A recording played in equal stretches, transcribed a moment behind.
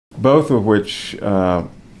both of which are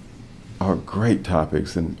great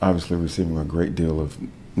topics and obviously receiving a great deal of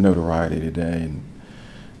notoriety today. And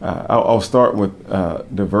I'll start with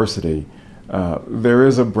diversity. There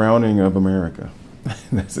is a browning of America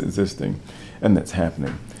that's existing and that's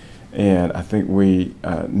happening. And I think we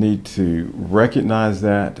need to recognize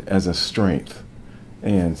that as a strength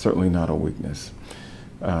and certainly not a weakness.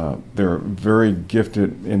 There are very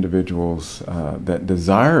gifted individuals that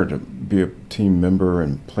desire to be a team member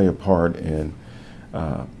and play a part in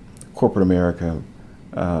corporate America,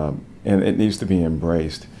 and it needs to be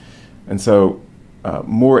embraced. And so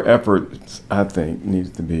more effort, I think,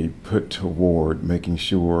 needs to be put toward making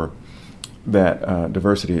sure that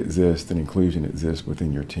diversity exists and inclusion exists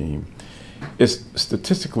within your team. It's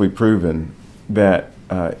statistically proven that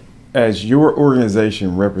as your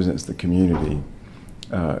organization represents the community,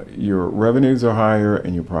 your revenues are higher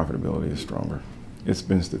and your profitability is stronger. It's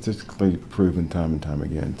been statistically proven time and time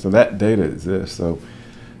again. So that data exists. So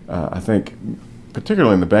I think,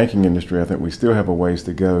 particularly in the banking industry, I think we still have a ways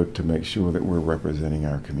to go to make sure that we're representing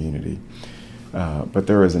our community. But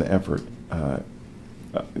there is an effort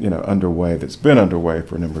underway, that's been underway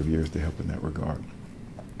for a number of years to help in that regard.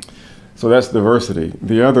 So that's diversity.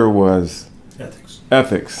 The other was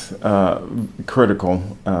ethics,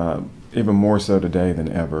 critical, even more so today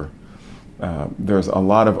than ever. There's a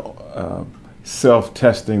lot of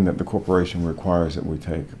self-testing that the corporation requires that we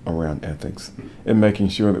take around ethics and making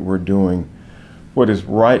sure that we're doing what is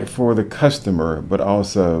right for the customer, but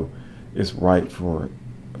also is right for,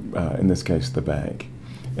 in this case, the bank.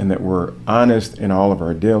 And that we're honest in all of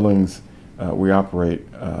our dealings. We operate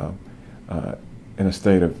in a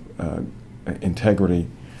state of integrity,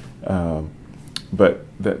 but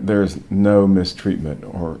that there's no mistreatment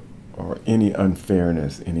or any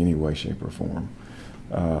unfairness in any way, shape, or form.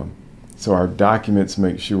 So our documents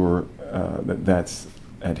make sure that that's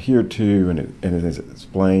adhered to and it is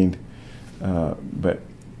explained. But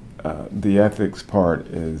the ethics part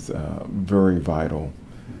is very vital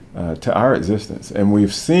to our existence. And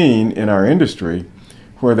we've seen in our industry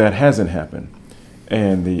where that hasn't happened.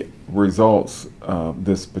 And the results of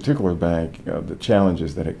this particular bank, the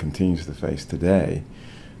challenges that it continues to face today,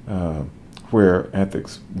 where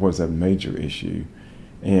ethics was a major issue.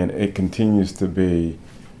 And it continues to be,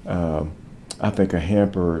 I think, a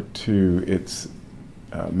hamper to its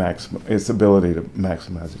ability to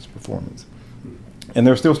maximize its performance. And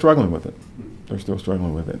they're still struggling with it. They're still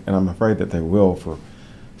struggling with it. And I'm afraid that they will for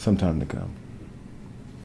some time to come.